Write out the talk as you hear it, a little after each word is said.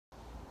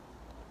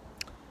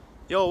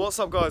Yo, what's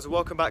up guys?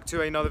 Welcome back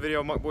to another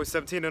video of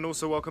Munkboy17 and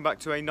also welcome back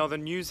to another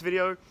news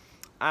video.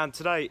 And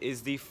today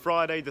is the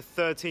Friday the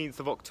 13th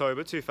of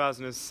October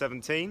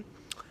 2017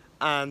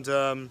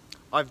 and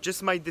I've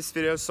just made this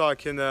video so I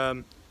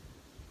can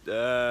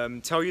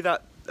tell you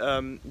that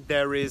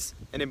there is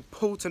an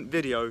important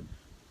video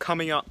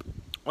coming up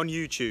on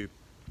YouTube,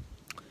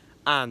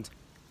 and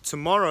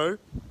tomorrow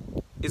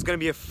is going to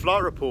be a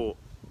flight report.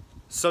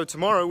 So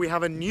tomorrow we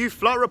have a new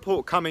flight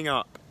report coming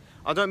up.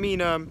 I mean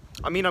I'm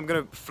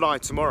going to fly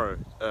tomorrow,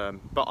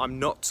 but I'm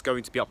not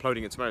going to be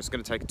uploading it tomorrow. It's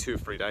going to take 2 or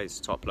 3 days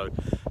to upload.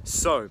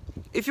 So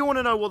if you want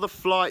to know what the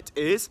flight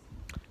is,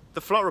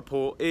 the flight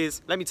report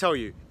is, let me tell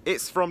you,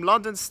 it's from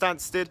London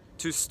Stansted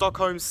to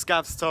Stockholm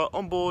Skavsta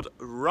on board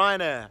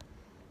Ryanair.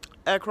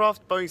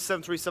 Aircraft Boeing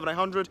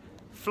 737-800,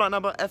 flight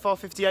number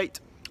FR58,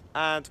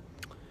 and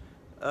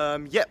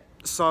yep,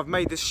 so I've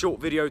made this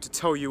short video to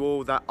tell you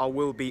all that I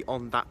will be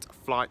on that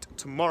flight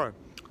tomorrow.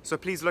 So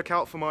please look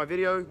out for my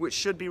video, which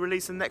should be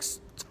released in the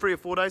next 3 or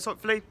 4 days,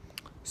 hopefully,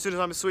 as soon as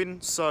I'm in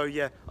Sweden. So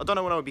yeah, I don't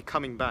know when I'll be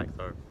coming back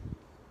though.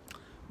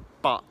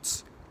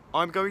 But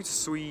I'm going to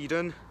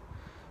Sweden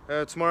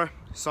tomorrow,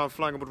 so I'm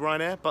flying aboard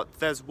Ryanair. But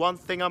there's one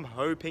thing I'm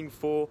hoping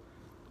for,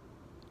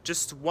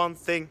 just one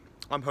thing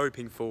I'm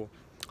hoping for.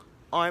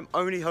 I'm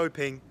only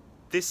hoping,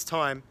 this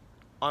time,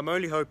 I'm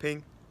only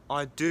hoping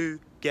I do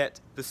get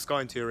the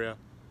Sky Interior.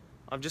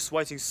 I'm just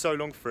waiting so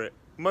long for it.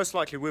 Most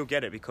likely we'll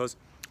get it because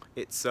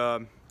it's,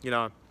 you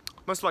know,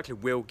 most likely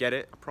we'll get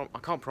it. I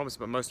can't promise,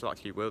 but most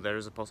likely will. There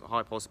is a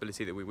high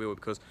possibility that we will,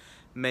 because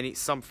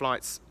some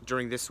flights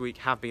during this week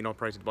have been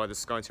operated by the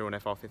Sky Interior on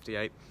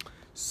FR58.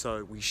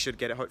 So we should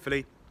get it,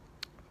 hopefully.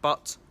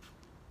 But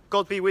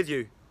God be with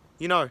you.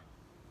 You know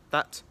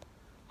that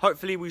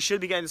hopefully we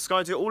should be getting the Sky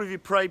Interior. All of you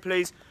pray,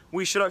 please.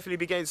 We should hopefully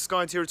be getting the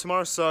Sky Interior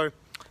tomorrow. So,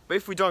 but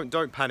if we don't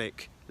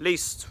panic. At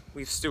least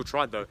we've still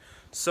tried though.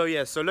 So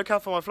yeah, so look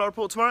out for my flight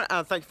report tomorrow,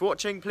 and thank you for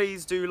watching.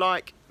 Please do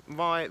like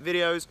my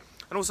videos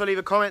and also leave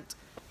a comment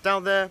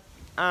down there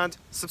and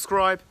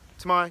subscribe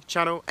to my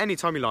channel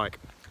anytime you like.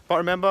 But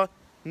remember,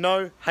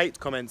 no hate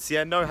comments.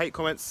 Yeah, no hate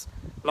comments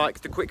like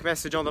the quick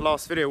message on the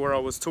last video where I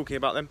was talking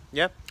about them.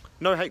 Yeah,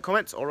 no hate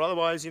comments, or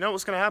otherwise you know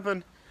what's going to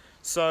happen.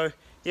 So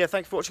yeah,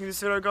 thank you for watching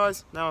this video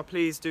guys. Now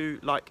please do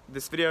like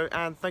this video,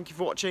 and thank you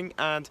for watching,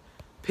 and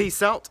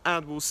peace out,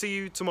 and we'll see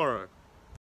you tomorrow.